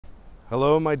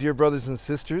Hello, my dear brothers and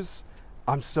sisters.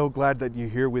 I'm so glad that you're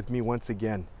here with me once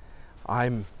again.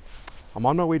 I'm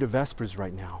on my way to Vespers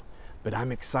right now, but I'm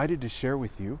excited to share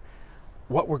with you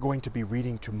what we're going to be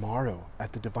reading tomorrow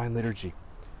at the Divine Liturgy.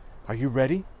 Are you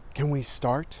ready? Can we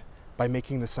start by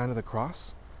making the sign of the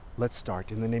cross? Let's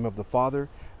start. In the name of the Father,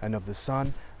 and of the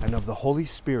Son, and of the Holy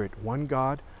Spirit, one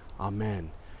God.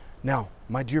 Amen. Now,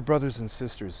 my dear brothers and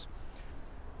sisters,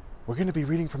 we're going to be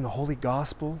reading from the Holy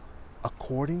Gospel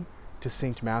according to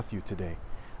St. Matthew today.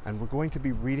 And we're going to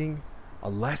be reading a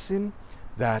lesson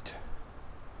that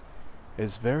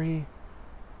is very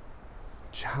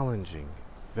challenging,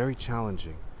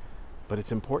 but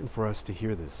it's important for us to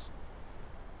hear this.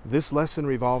 This lesson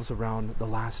revolves around the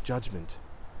Last Judgment,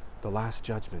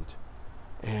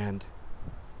 and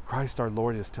Christ our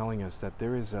Lord is telling us that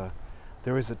there is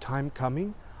a time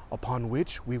coming upon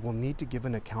which we will need to give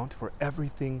an account for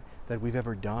everything that we've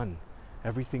ever done,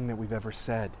 everything that we've ever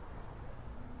said.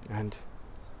 And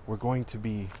we're going to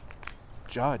be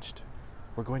judged.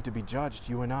 We're going to be judged,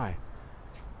 you and I.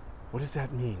 What does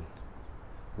that mean?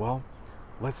 Well,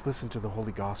 let's listen to the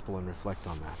Holy Gospel and reflect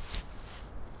on that.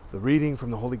 The reading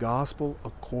from the Holy Gospel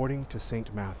according to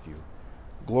St. Matthew.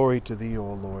 Glory to thee,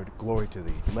 O Lord, glory to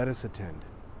thee. Let us attend.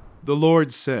 The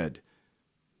Lord said,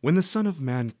 "When the Son of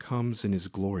Man comes in his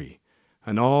glory,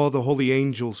 and all the holy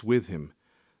angels with him,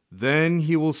 then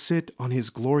he will sit on his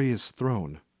glorious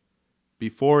throne.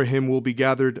 Before him will be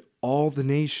gathered all the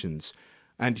nations,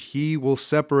 and he will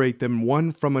separate them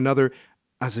one from another,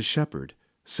 as a shepherd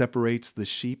separates the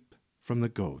sheep from the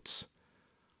goats.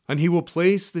 And he will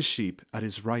place the sheep at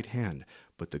his right hand,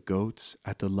 but the goats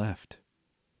at the left.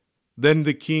 Then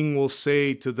the king will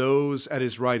say to those at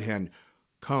his right hand,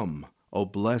 'Come, O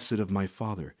blessed of my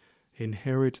Father,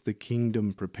 inherit the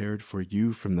kingdom prepared for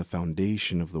you from the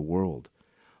foundation of the world.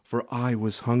 For I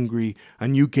was hungry,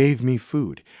 and you gave me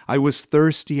food. I was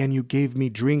thirsty, and you gave me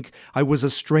drink. I was a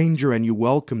stranger, and you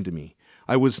welcomed me.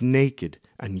 I was naked,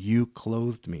 and you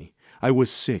clothed me. I was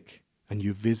sick, and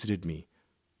you visited me.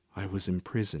 I was in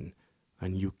prison,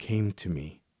 and you came to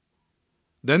me.'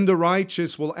 Then the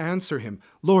righteous will answer him,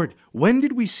 'Lord, when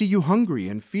did we see you hungry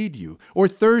and feed you, or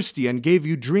thirsty and gave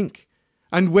you drink?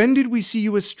 And when did we see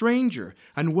you a stranger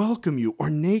and welcome you, or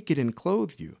naked and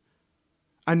clothe you?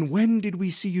 And when did we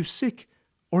see you sick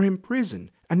or in prison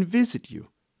and visit you?'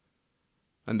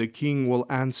 And the king will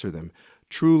answer them,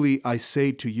 'Truly I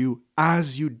say to you,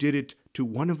 as you did it to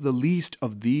one of the least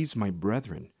of these my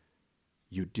brethren,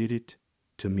 you did it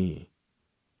to me.'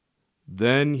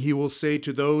 Then he will say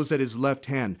to those at his left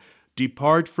hand,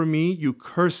 'Depart from me, you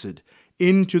cursed,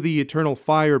 into the eternal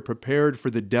fire prepared for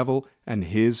the devil and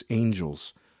his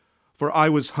angels. For I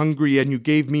was hungry, and you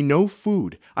gave me no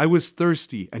food. I was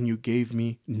thirsty, and you gave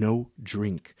me no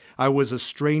drink. I was a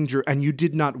stranger, and you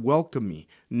did not welcome me.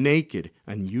 Naked,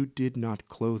 and you did not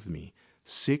clothe me.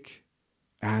 Sick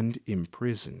and in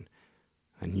prison,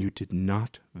 and you did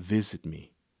not visit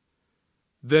me.'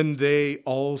 Then they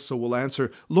also will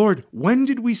answer, 'Lord, when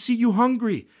did we see you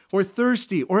hungry, or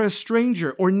thirsty, or a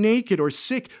stranger, or naked, or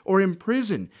sick, or in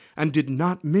prison, and did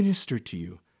not minister to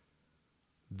you?'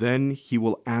 Then he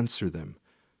will answer them,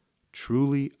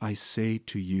 'Truly I say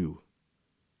to you,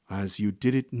 as you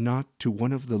did it not to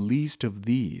one of the least of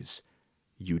these,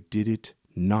 you did it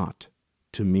not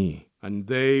to me.' And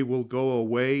they will go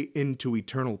away into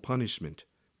eternal punishment,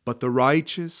 but the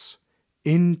righteous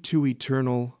into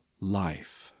eternal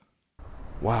life."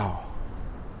 Wow.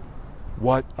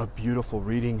 What a beautiful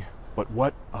reading, but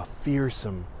what a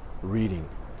fearsome reading.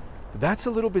 That's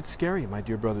a little bit scary, my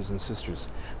dear brothers and sisters.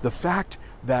 The fact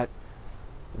that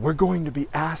we're going to be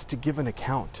asked to give an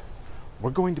account. We're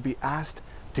going to be asked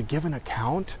to give an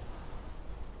account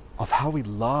of how we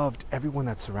loved everyone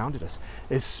that surrounded us,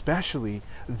 especially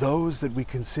those that we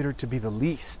consider to be the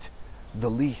least.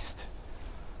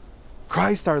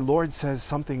 Christ our Lord says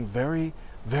something very,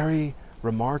 very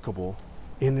remarkable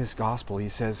in this gospel. He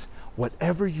says,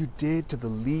 "Whatever you did to the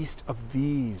least of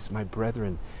these, my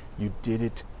brethren, you did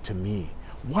it to me."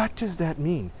 What does that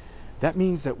mean? That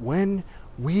means that when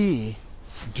we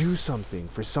do something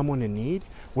for someone in need,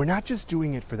 we're not just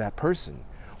doing it for that person.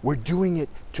 We're doing it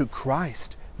to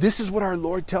Christ. This is what our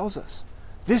Lord tells us.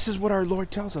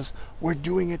 We're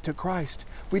doing it to Christ.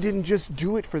 We didn't just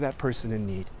do it for that person in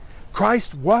need.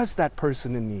 Christ was that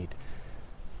person in need.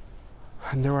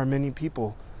 And there are many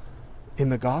people in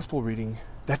the gospel reading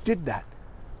that did that.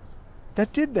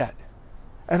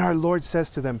 And our Lord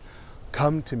says to them,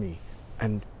 "Come to me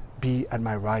and be at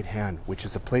my right hand," which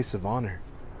is a place of honor.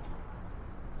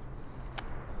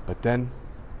 But then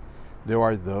there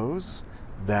are those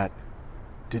that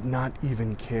did not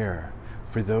even care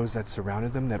for those that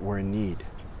surrounded them that were in need.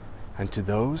 And to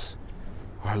those,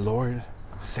 our Lord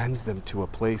sends them to a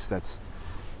place that's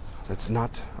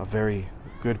not a very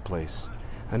good place.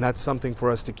 And that's something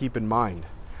for us to keep in mind.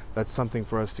 That's something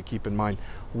for us to keep in mind.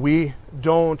 We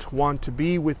don't want to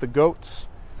be with the goats.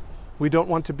 We don't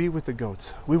want to be with the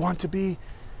goats. We want to be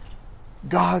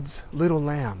God's little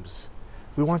lambs.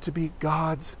 We want to be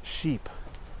God's sheep.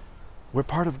 We're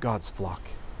part of God's flock.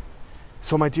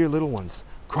 So my dear little ones,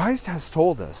 Christ has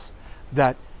told us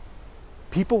that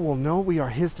people will know we are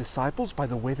his disciples by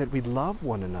the way that we love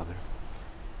one another.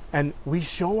 And we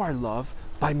show our love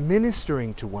by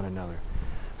ministering to one another.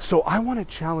 So I want to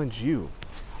challenge you.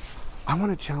 I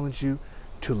want to challenge you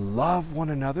to love one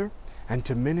another and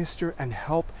to minister and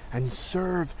help and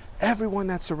serve everyone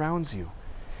that surrounds you.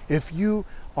 If you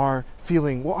are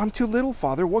feeling, well, I'm too little,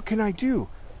 Father, what can I do?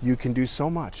 You can do so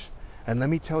much. And let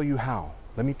me tell you how.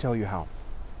 Let me tell you how.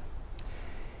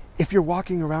 If you're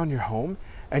walking around your home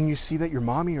and you see that your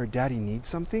mommy or daddy needs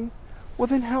something, well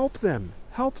then help them.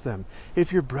 Help them.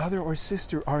 If your brother or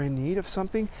sister are in need of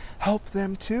something, help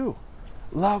them too.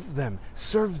 Love them,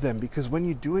 serve them, because when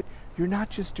you do it, you're not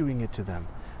just doing it to them.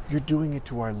 You're doing it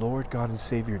to our Lord, God, and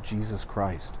Savior, Jesus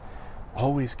Christ.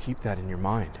 Always keep that in your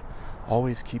mind.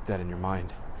 Always keep that in your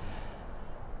mind.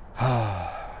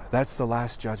 That's the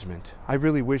last judgment. I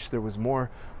really wish there was more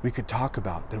we could talk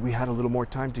about, that we had a little more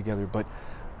time together, but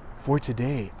for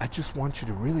today, I just want you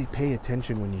to really pay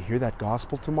attention when you hear that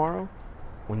gospel tomorrow,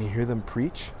 when you hear them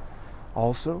preach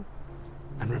also.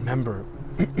 And remember,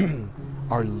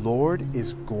 our Lord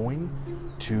is going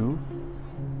to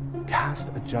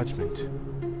cast a judgment,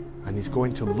 and he's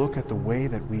going to look at the way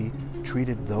that we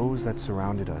treated those that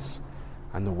surrounded us.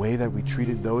 And the way that we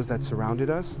treated those that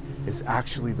surrounded us is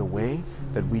actually the way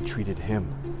that we treated him.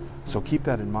 So keep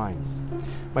that in mind.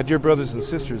 My dear brothers and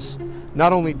sisters,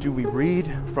 not only do we read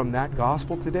from that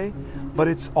gospel today, but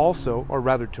it's also, or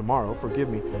rather tomorrow, forgive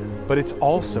me, but it's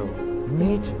also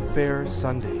Meat Fair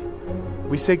Sunday.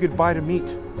 We say goodbye to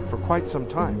meat for quite some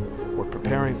time. We're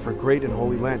preparing for great and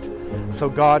holy Lent. So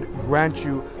God grant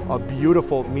you a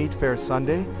beautiful Meat Fair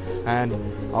Sunday and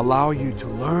allow you to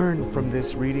learn from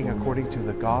this reading according to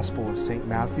the Gospel of St.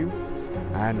 Matthew,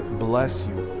 and bless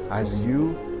you as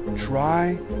you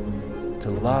try to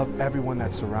love everyone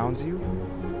that surrounds you,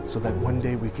 so that one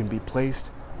day we can be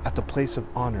placed at the place of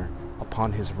honor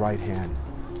upon his right hand.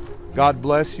 God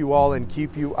bless you all and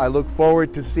keep you. I look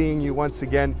forward to seeing you once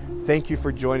again. Thank you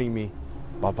for joining me.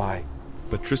 Bye-bye.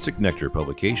 Patristic Nectar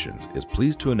Publications is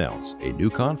pleased to announce a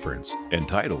new conference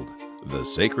entitled The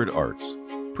Sacred Arts,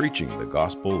 Preaching the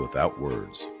Gospel Without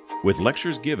Words, with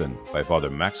lectures given by Father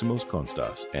Maximos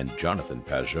Constas and Jonathan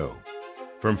Pajot.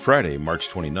 From Friday, March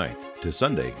 29th to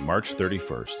Sunday, March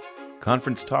 31st,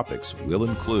 conference topics will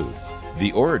include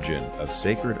the origin of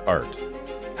sacred art,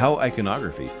 how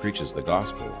iconography preaches the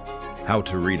gospel, how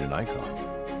to read an icon,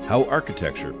 how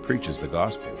architecture preaches the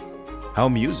gospel, how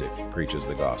music preaches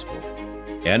the gospel,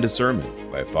 and a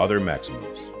sermon by Father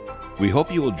Maximos. We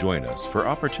hope you will join us for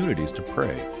opportunities to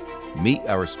pray, meet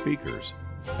our speakers,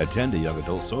 attend a young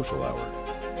adult social hour,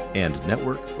 and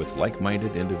network with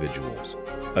like-minded individuals.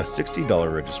 A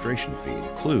 $60 registration fee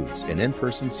includes an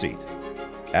in-person seat,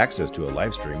 access to a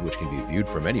live stream which can be viewed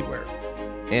from anywhere,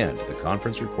 and the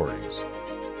conference recordings.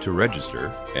 To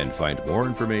register and find more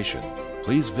information,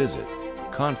 please visit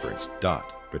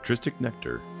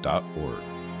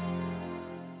conference.patristicnectar.org.